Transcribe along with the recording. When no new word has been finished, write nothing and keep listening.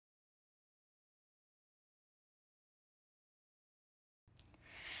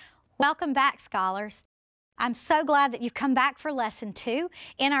Welcome back, scholars. I'm so glad that you've come back for Lesson 2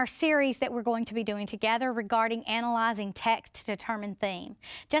 in our series that we're going to be doing together regarding analyzing text to determine theme.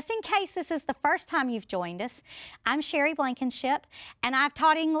 Just in case this is the first time you've joined us, I'm Sherry Blankenship, and I've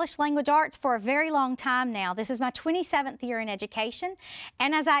taught English Language Arts for a very long time now. This is my 27th year in education,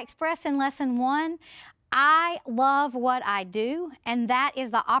 and as I expressed in Lesson 1, I love what I do, and that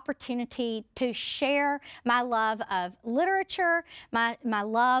is the opportunity to share my love of literature, my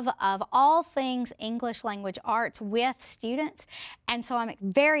love of all things English language arts with students. And so I'm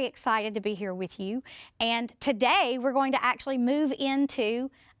very excited to be here with you. And today we're going to actually move into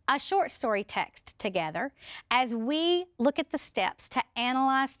a short story text together as we look at the steps to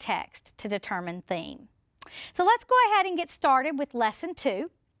analyze text to determine theme. So let's go ahead and get started with Lesson 2.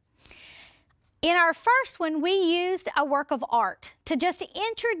 In our first one, we used a work of art to just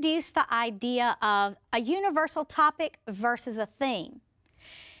introduce the idea of a universal topic versus a theme.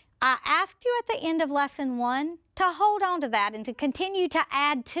 I asked you at the end of Lesson 1 to hold on to that and to continue to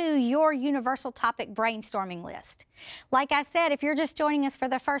add to your universal topic brainstorming list. Like I said, if you're just joining us for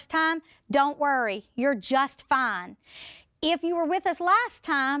the first time, don't worry, you're just fine. If you were with us last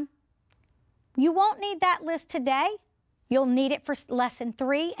time, you won't need that list today. You'll need it for Lesson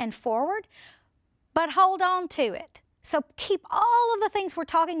 3 and forward. But hold on to it. So keep all of the things we're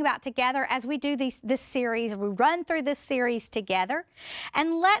talking about together as we do this series. We run through this series together.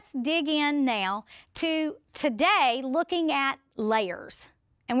 And let's dig in now to today looking at layers.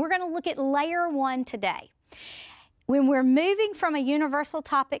 And we're going to look at layer 1 today. When we're moving from a universal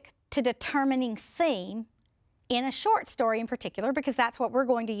topic to determining theme, in a short story in particular, because that's what we're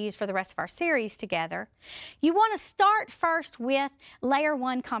going to use for the rest of our series together, you want to start first with layer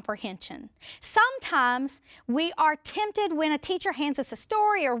 1 comprehension. Sometimes we are tempted when a teacher hands us a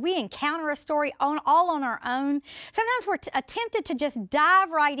story or we encounter a story all on our own. Sometimes we're tempted to just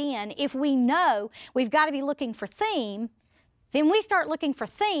dive right in. If we know we've got to be looking for theme, then we start looking for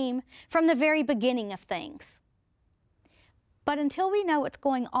theme from the very beginning of things. But until we know what's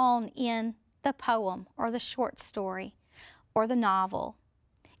going on in the poem or the short story or the novel,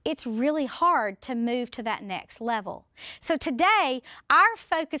 it's really hard to move to that next level. So today, our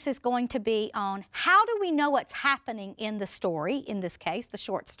focus is going to be on how do we know what's happening in the story, in this case, the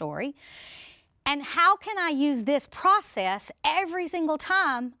short story, and how can I use this process every single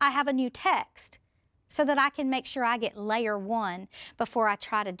time I have a new text so that I can make sure I get layer 1 before I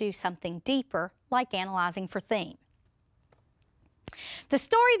try to do something deeper like analyzing for theme. The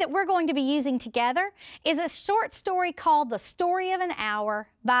story that we're going to be using together is a short story called The Story of an Hour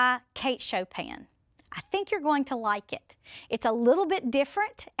by Kate Chopin. I think you're going to like it. It's a little bit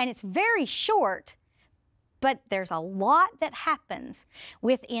different and it's very short, but there's a lot that happens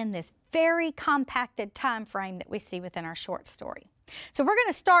within this very compacted time frame that we see within our short story. So we're going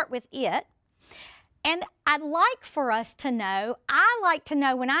to start with it. And I'd like for us to know, I like to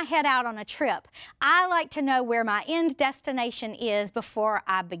know when I head out on a trip, I like to know where my end destination is before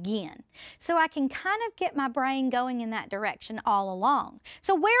I begin. So I can kind of get my brain going in that direction all along.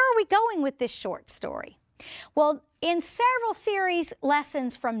 So where are we going with this short story? Well, in several series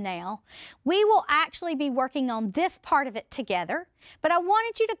lessons from now, we will actually be working on this part of it together, but I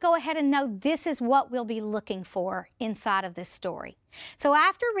wanted you to go ahead and know this is what we'll be looking for inside of this story. So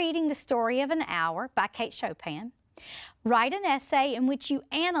after reading The Story of an Hour by Kate Chopin, write an essay in which you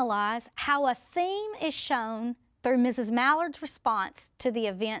analyze how a theme is shown through Mrs. Mallard's response to the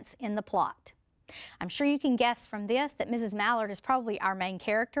events in the plot. I'm sure you can guess from this that Mrs. Mallard is probably our main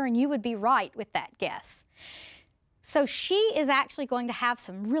character, and you would be right with that guess. So she is actually going to have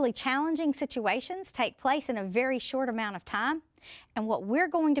some really challenging situations take place in a very short amount of time. And what we're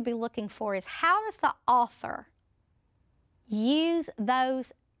going to be looking for is how does the author use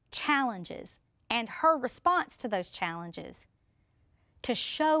those challenges and her response to those challenges to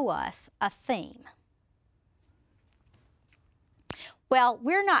show us a theme. Well,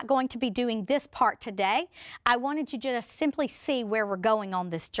 we're not going to be doing this part today. I wanted you to just simply see where we're going on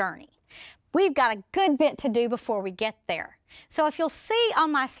this journey. We've got a good bit to do before we get there. So if you'll see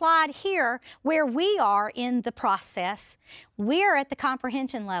on my slide here where we are in the process, we're at the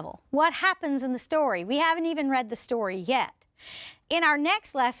comprehension level. What happens in the story? We haven't even read the story yet. In our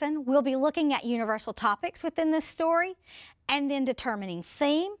next lesson, we'll be looking at universal topics within this story and then determining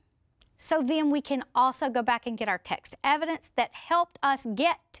theme. So then we can also go back and get our text evidence that helped us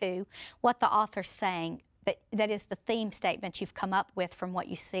get to what the author's saying, that is the theme statement you've come up with from what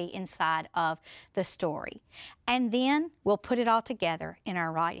you see inside of the story. And then we'll put it all together in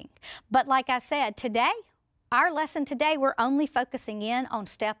our writing. But like I said, today, our lesson today, we're only focusing in on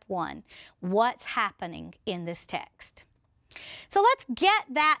step 1, what's happening in this text. So let's get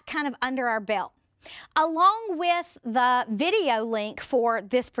that kind of under our belt. Along with the video link for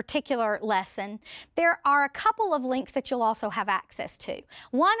this particular lesson, there are a couple of links that you'll also have access to.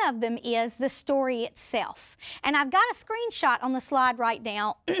 One of them is the story itself. And I've got a screenshot on the slide right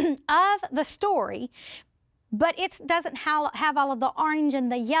now of the story, but it doesn't have all of the orange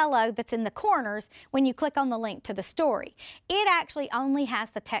and the yellow that's in the corners when you click on the link to the story. It actually only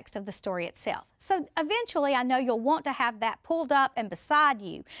has the text of the story itself. So eventually, I know you'll want to have that pulled up and beside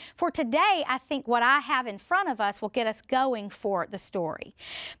you. For today, I think what I have in front of us will get us going for the story.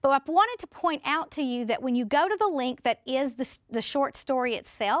 But I wanted to point out to you that when you go to the link that is the short story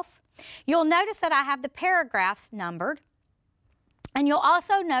itself, you'll notice that I have the paragraphs numbered. And you'll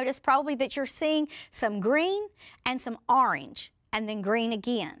also notice probably that you're seeing some green and some orange, and then green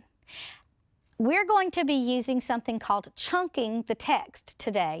again. We're going to be using something called chunking the text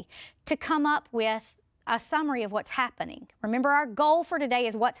today to come up with a summary of what's happening. Remember, our goal for today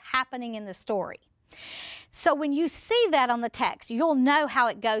is what's happening in the story. So when you see that on the text, you'll know how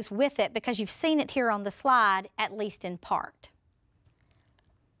it goes with it because you've seen it here on the slide, at least in part.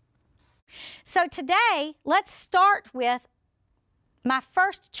 So today, let's start with my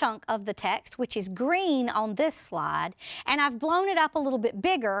first chunk of the text, which is green on this slide, and I've blown it up a little bit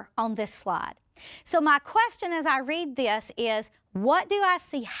bigger on this slide. So my question as I read this is, what do I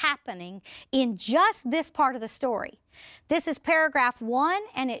see happening in just this part of the story? This is paragraph 1,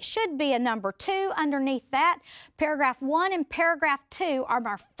 and it should be a number 2 underneath that. Paragraph 1 and paragraph 2 are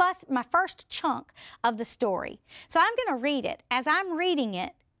my first chunk of the story. So I'm going to read it. As I'm reading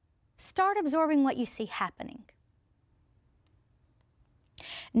it, start absorbing what you see happening.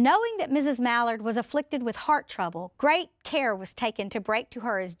 Knowing that Mrs. Mallard was afflicted with heart trouble, great care was taken to break to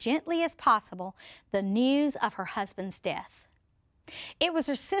her as gently as possible the news of her husband's death. It was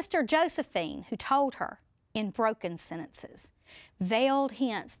her sister Josephine who told her, in broken sentences, veiled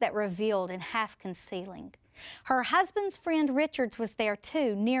hints that revealed in half-concealing. Her husband's friend Richards was there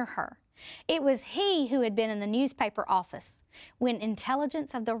too, near her. It was he who had been in the newspaper office when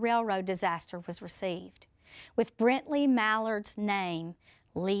intelligence of the railroad disaster was received, with Brentley Mallard's name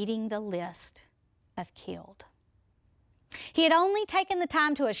leading the list of killed. He had only taken the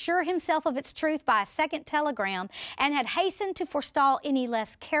time to assure himself of its truth by a second telegram and had hastened to forestall any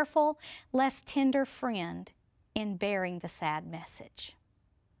less careful, less tender friend in bearing the sad message.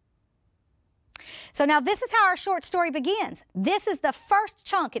 So now this is how our short story begins. This is the first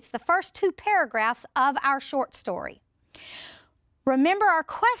chunk. It's the first 2 paragraphs of our short story. Remember, our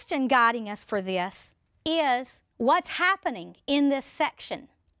question guiding us for this is what's happening in this section.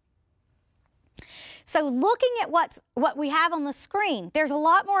 So looking at what we have on the screen, there's a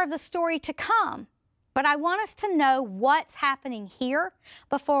lot more of the story to come, but I want us to know what's happening here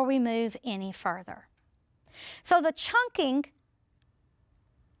before we move any further. So the chunking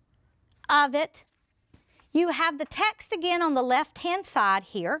of it, you have the text again on the left-hand side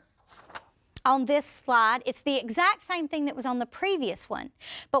here. On this slide, it's the exact same thing that was on the previous one.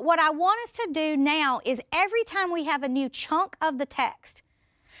 But what I want us to do now is every time we have a new chunk of the text,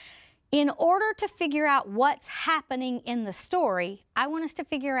 in order to figure out what's happening in the story, I want us to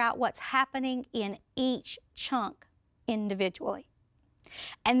figure out what's happening in each chunk individually.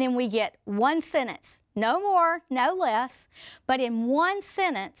 And then we get one sentence, no more, no less, but in one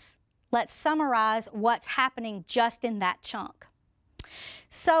sentence, let's summarize what's happening just in that chunk.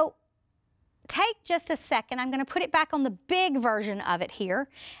 So take just a second. I'm going to put it back on the big version of it here.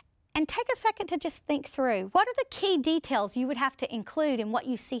 And take a second to just think through. What are the key details you would have to include in what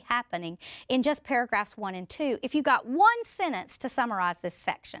you see happening in just paragraphs 1 and 2 if you got one sentence to summarize this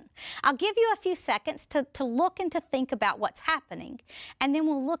section? I'll give you a few seconds to look and to think about what's happening, and then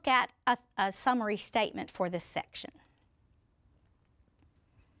we'll look at a summary statement for this section.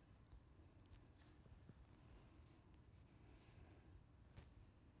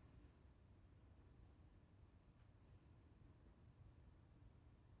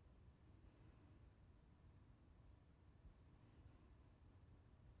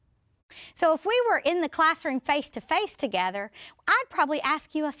 So if we were in the classroom face-to-face together, I'd probably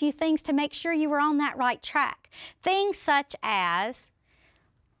ask you a few things to make sure you were on that right track. Things such as,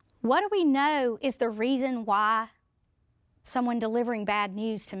 what do we know is the reason why someone delivering bad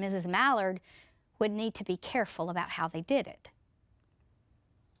news to Mrs. Mallard would need to be careful about how they did it?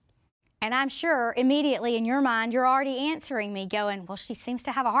 And I'm sure immediately in your mind, you're already answering me going, well, she seems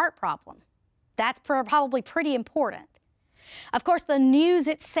to have a heart problem. That's probably pretty important. Of course, the news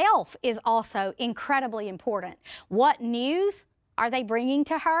itself is also incredibly important. What news are they bringing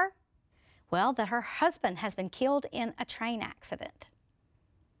to her? Well, that her husband has been killed in a train accident.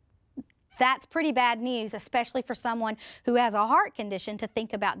 That's pretty bad news, especially for someone who has a heart condition to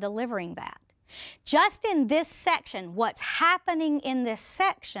think about delivering that. Just in this section, what's happening in this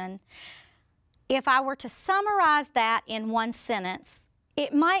section, if I were to summarize that in one sentence,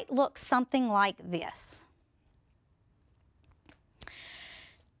 it might look something like this.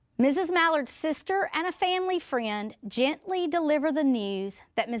 Mrs. Mallard's sister and a family friend gently deliver the news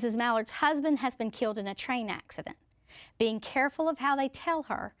that Mrs. Mallard's husband has been killed in a train accident, being careful of how they tell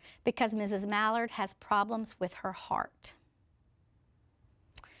her because Mrs. Mallard has problems with her heart.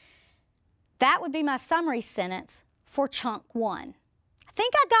 That would be my summary sentence for chunk 1. I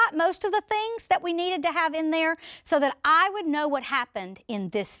think I got most of the things that we needed to have in there so that I would know what happened in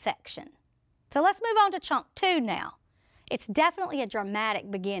this section. So let's move on to chunk 2 now. It's definitely a dramatic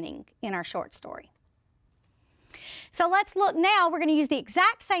beginning in our short story. So let's look now. We're going to use the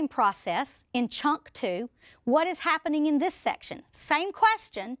exact same process in chunk 2. What is happening in this section? Same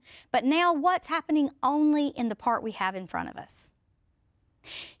question, but now what's happening only in the part we have in front of us?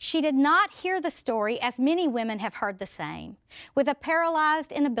 She did not hear the story, as many women have heard the same, with a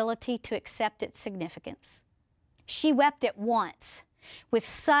paralyzed inability to accept its significance. She wept at once, with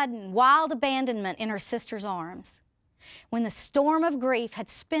sudden, wild abandonment in her sister's arms. When the storm of grief had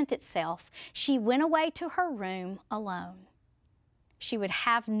spent itself, she went away to her room alone. She would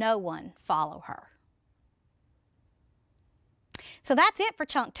have no one follow her. So that's it for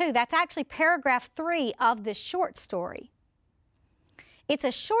chunk 2. That's actually paragraph 3 of this short story. It's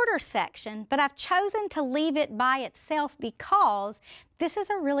a shorter section, but I've chosen to leave it by itself because this is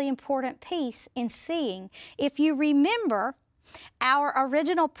a really important piece in seeing. If you remember our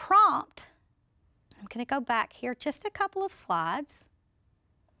original prompt, I'm going to go back here just a couple of slides,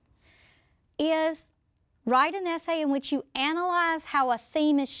 is write an essay in which you analyze how a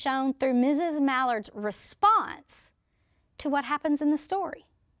theme is shown through Mrs. Mallard's response to what happens in the story.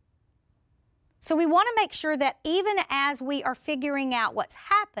 So we want to make sure that even as we are figuring out what's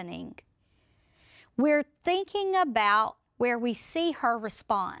happening, we're thinking about where we see her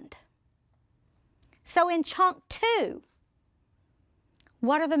respond. So in chunk 2,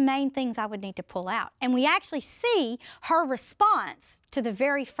 what are the main things I would need to pull out? And we actually see her response to the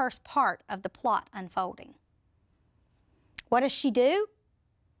very first part of the plot unfolding. What does she do?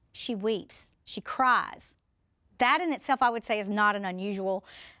 She weeps. She cries. That in itself, I would say, is not an unusual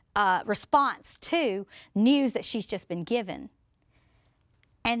response to news that she's just been given.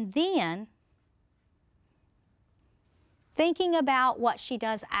 And then, thinking about what she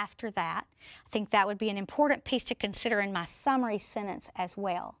does after that, I think that would be an important piece to consider in my summary sentence as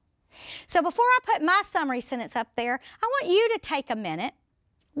well. So before I put my summary sentence up there, I want you to take a minute,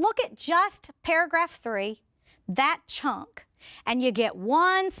 look at just paragraph 3, that chunk, and you get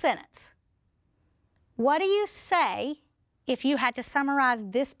one sentence. What do you say if you had to summarize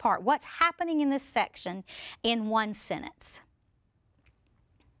this part? What's happening in this section in one sentence?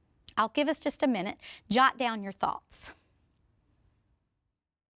 I'll give us just a minute. Jot down your thoughts.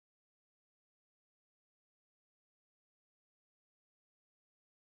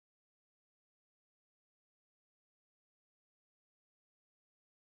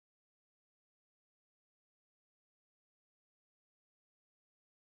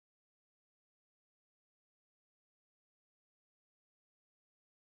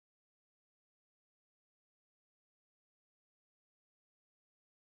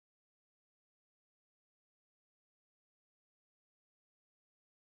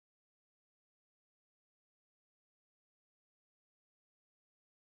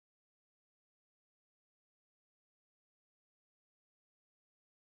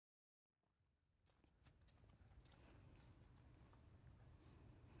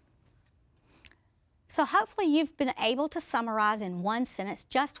 So hopefully you've been able to summarize in one sentence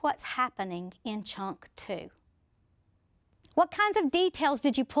just what's happening in chunk 2. What kinds of details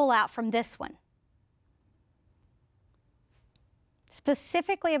did you pull out from this one?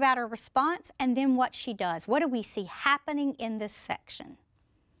 Specifically about her response and then what she does. What do we see happening in this section?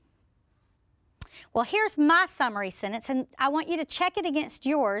 Well, here's my summary sentence, and I want you to check it against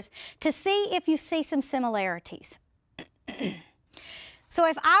yours to see if you see some similarities. So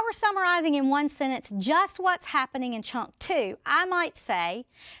if I were summarizing in one sentence just what's happening in chunk 2, I might say,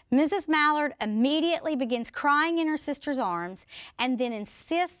 Mrs. Mallard immediately begins crying in her sister's arms and then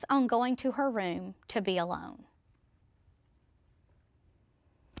insists on going to her room to be alone.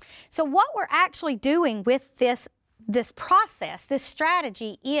 So what we're actually doing with this process, this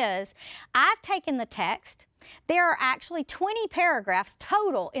strategy is, I've taken the text. There are actually 20 paragraphs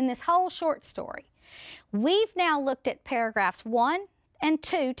total in this whole short story. We've now looked at paragraphs 1 and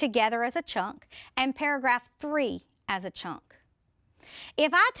 2 together as a chunk, and paragraph 3 as a chunk.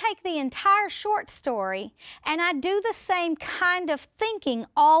 If I take the entire short story and I do the same kind of thinking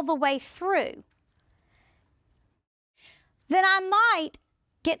all the way through, then I might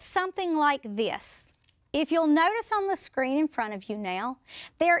get something like this. If you'll notice on the screen in front of you now,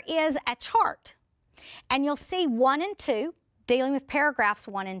 there is a chart. And you'll see 1 and 2, dealing with paragraphs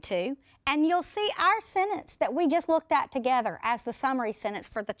 1 and 2, and you'll see our sentence that we just looked at together as the summary sentence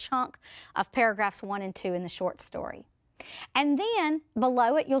for the chunk of paragraphs 1 and 2 in the short story. And then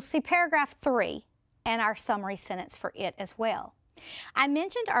below it, you'll see paragraph 3 and our summary sentence for it as well. I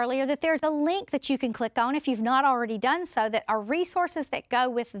mentioned earlier that there's a link that you can click on if you've not already done so that are resources that go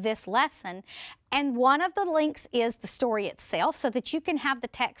with this lesson. And one of the links is the story itself so that you can have the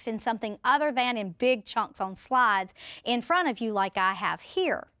text in something other than in big chunks on slides in front of you like I have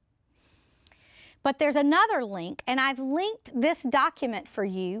here. But there's another link, and I've linked this document for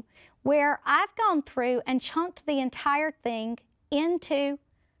you where I've gone through and chunked the entire thing into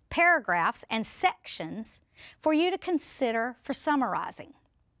paragraphs and sections for you to consider for summarizing.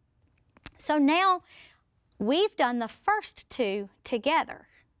 So now we've done the first two together.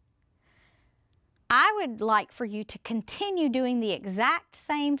 I would like for you to continue doing the exact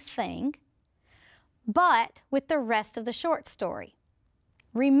same thing, but with the rest of the short story.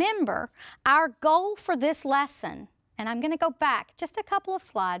 Remember, our goal for this lesson, and I'm going to go back just a couple of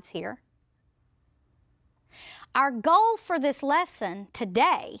slides here. Our goal for this lesson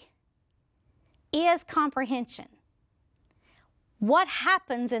today is comprehension. What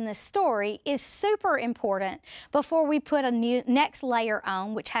happens in this story is super important before we put a next layer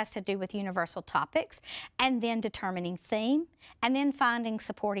on, which has to do with universal topics, and then determining theme, and then finding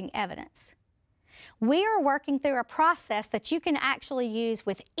supporting evidence. We are working through a process that you can actually use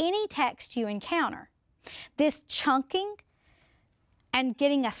with any text you encounter. This chunking and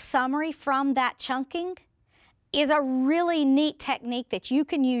getting a summary from that chunking is a really neat technique that you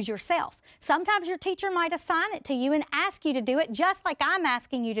can use yourself. Sometimes your teacher might assign it to you and ask you to do it just like I'm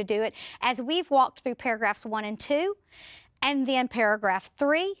asking you to do it as we've walked through paragraphs 1 and 2 and then paragraph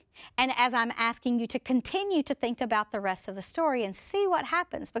 3, and as I'm asking you to continue to think about the rest of the story and see what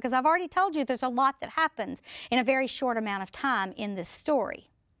happens, because I've already told you there's a lot that happens in a very short amount of time in this story.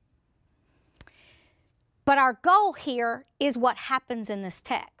 But our goal here is what happens in this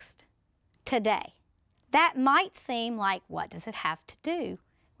text today. That might seem like, what does it have to do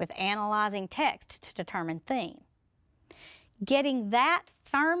with analyzing text to determine theme? Getting that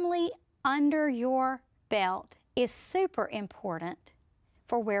firmly under your belt is super important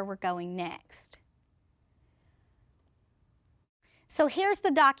for where we're going next. So here's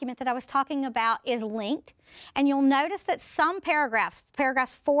the document that I was talking about is linked, and you'll notice that some paragraphs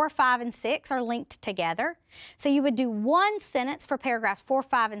 4, 5, and 6 are linked together. So you would do one sentence for paragraphs 4,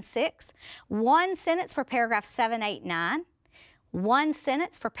 5, and 6, one sentence for paragraphs 7, 8, 9, one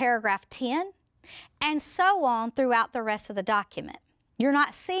sentence for paragraph 10, and so on throughout the rest of the document. You're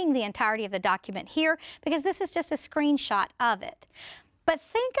not seeing the entirety of the document here because this is just a screenshot of it. But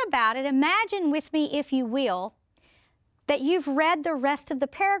think about it. Imagine with me, if you will, that you've read the rest of the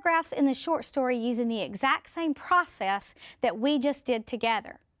paragraphs in the short story using the exact same process that we just did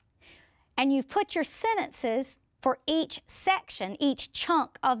together. And you've put your sentences for each section, each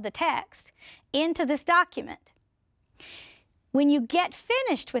chunk of the text, into this document. When you get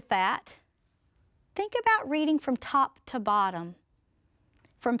finished with that, think about reading from top to bottom,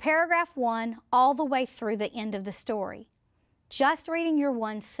 from paragraph 1 all the way through the end of the story. Just reading your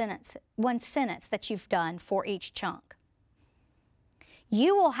one sentence that you've done for each chunk.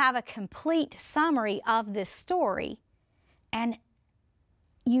 You will have a complete summary of this story, and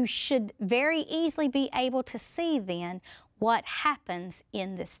you should very easily be able to see then what happens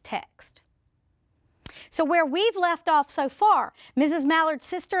in this text. So where we've left off so far, Mrs. Mallard's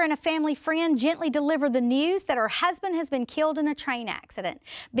sister and a family friend gently deliver the news that her husband has been killed in a train accident,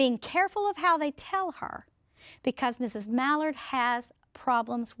 being careful of how they tell her because Mrs. Mallard has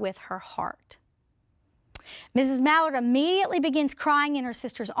problems with her heart. Mrs. Mallard immediately begins crying in her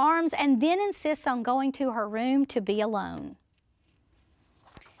sister's arms and then insists on going to her room to be alone.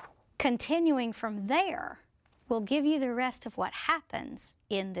 Continuing from there, we'll give you the rest of what happens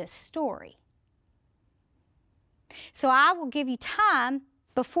in this story. So I will give you time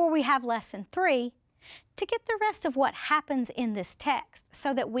before we have lesson 3 to get the rest of what happens in this text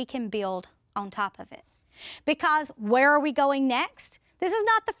so that we can build on top of it. Because where are we going next? This is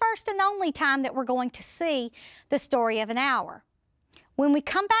not the first and only time that we're going to see the story of an hour. When we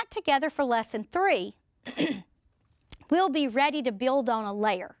come back together for lesson 3, we'll be ready to build on a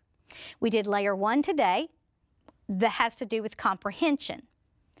layer. We did layer 1 today that has to do with comprehension.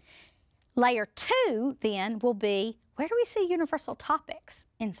 Layer 2 then will be where do we see universal topics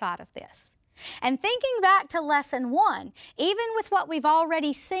inside of this? And thinking back to lesson 1, even with what we've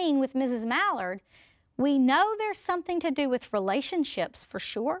already seen with Mrs. Mallard, we know there's something to do with relationships for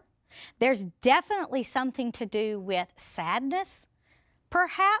sure. There's definitely something to do with sadness,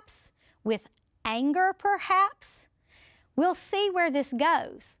 perhaps, with anger, perhaps. We'll see where this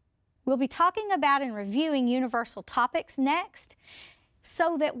goes. We'll be talking about and reviewing universal topics next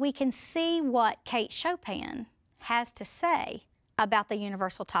so that we can see what Kate Chopin has to say about the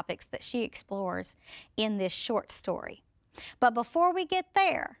universal topics that she explores in this short story. But before we get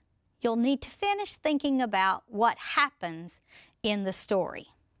there, you'll need to finish thinking about what happens in the story.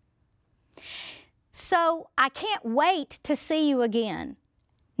 So I can't wait to see you again.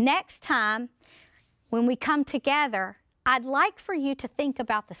 Next time, when we come together, I'd like for you to think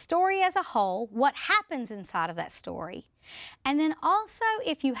about the story as a whole, what happens inside of that story, and then also,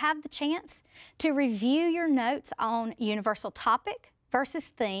 if you have the chance, to review your notes on universal topic versus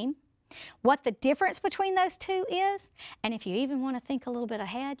theme, what the difference between those two is, and if you even want to think a little bit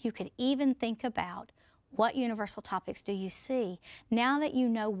ahead, you could even think about what universal topics do you see now that you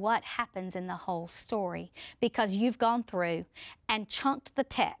know what happens in the whole story, because you've gone through and chunked the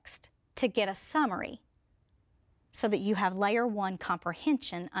text to get a summary so that you have layer 1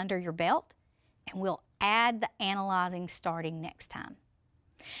 comprehension under your belt, and we'll add the analyzing starting next time.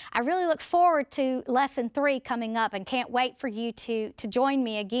 I really look forward to lesson 3 coming up and can't wait for you to join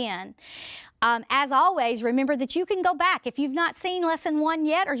me again. As always, remember that you can go back if you've not seen lesson 1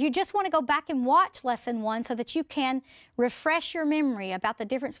 yet, or you just want to go back and watch lesson 1 so that you can refresh your memory about the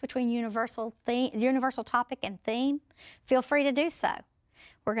difference between universal topic and theme. Feel free to do so.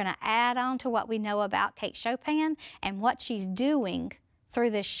 We're going to add on to what we know about Kate Chopin and what she's doing through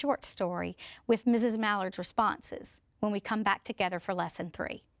this short story with Mrs. Mallard's responses when we come back together for lesson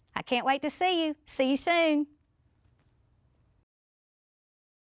 3. I can't wait to see you. See you soon.